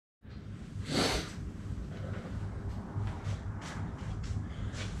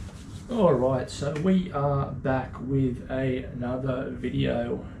Alright, so we are back with another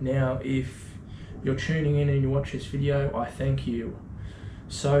video. Now, if you're tuning in and you watch this video, I thank you.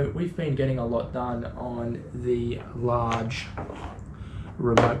 So we've been getting a lot done on the large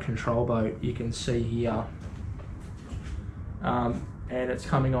remote control boat you can see here. And it's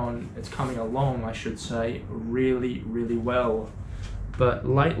coming along, I should say, really well. But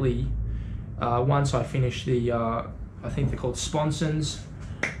lately, once I finished the, I think they're called sponsons,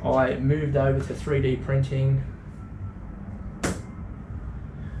 I moved over to 3D printing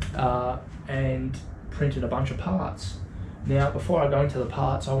and printed a bunch of parts. Now, before I go into the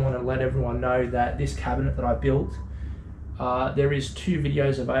parts, I want to let everyone know that this cabinet that I built, there is 2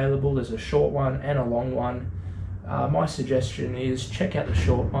 videos available. There's a short one and a long one. My suggestion is check out the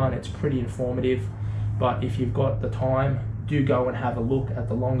short one. It's pretty informative, but if you've got the time, do go and have a look at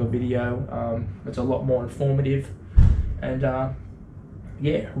the longer video. It's a lot more informative, and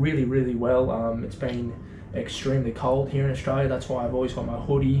yeah, really well. It's been extremely cold here in Australia. That's why I've always got my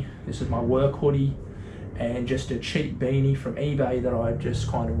hoodie. This is my work hoodie, and just a cheap beanie from eBay that I just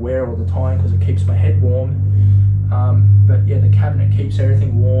kind of wear all the time because it keeps my head warm. But yeah, the cabinet keeps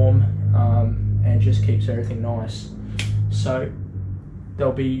everything warm and just keeps everything nice. So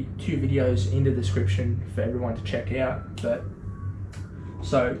there'll be 2 videos in the description for everyone to check out. But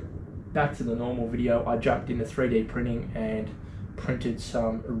so back to the normal video, I jumped into 3D printing and printed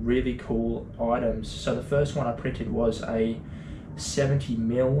some really cool items. So the first one I printed was a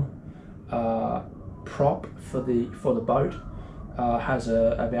 70mm prop for the boat. Has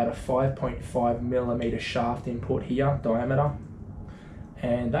about a 5.5mm shaft input here, diameter,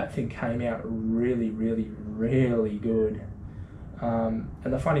 and that thing came out really good. And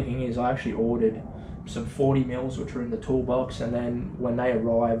the funny thing is, I actually ordered some 40mm which were in the toolbox, and then when they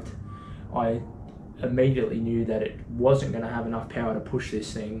arrived, I immediately knew that it wasn't going to have enough power to push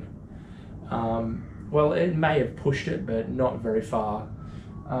this thing. Well, it may have pushed it, but not very far.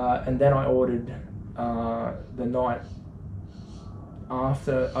 And then I ordered, the night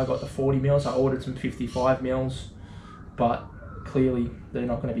after I got the 40mm, I ordered some 55mm, but clearly they're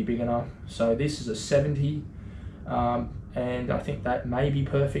not going to be big enough. So this is a 70, and I think that may be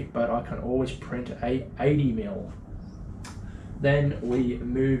perfect, but I can always print a 80mm. Then we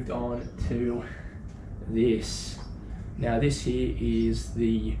moved on to this. Now this here is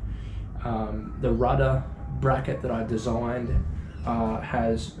the rudder bracket that I designed.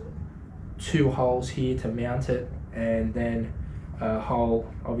 Has 2 holes here to mount it, and then a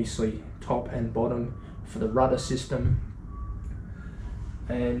hole, obviously top and bottom, for the rudder system.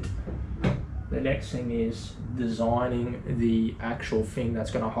 And the next thing is designing the actual thing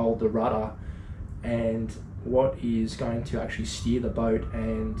that's going to hold the rudder and what is going to actually steer the boat,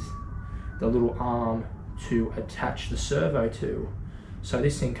 and the little arm to attach the servo to. So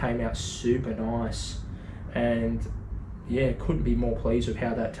this thing came out super nice, and yeah, couldn't be more pleased with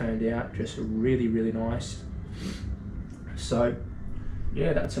how that turned out. Just really nice. So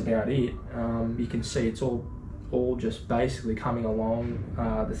yeah, that's about it. You can see it's all just basically coming along.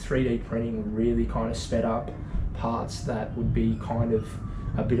 The 3D printing really kind of sped up parts that would be kind of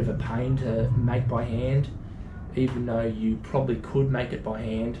a bit of a pain to make by hand, even though you probably could make it by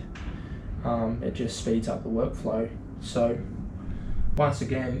hand. It just speeds up the workflow. So once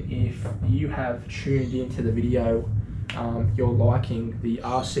again, if you have tuned into the video, you're liking the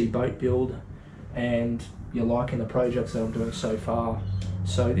RC boat build and you're liking the projects that I'm doing so far.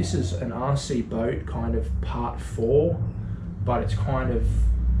 So this is an RC boat kind of part 4, but it's kind of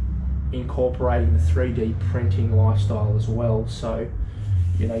incorporating the 3D printing lifestyle as well. So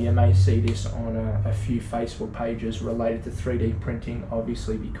you know, you may see this on a few Facebook pages related to 3D printing,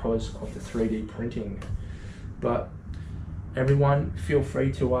 obviously because of the 3D printing. But everyone, feel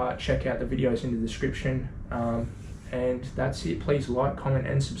free to check out the videos in the description. And that's it. Please like, comment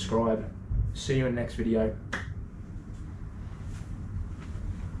and subscribe. See you in the next video.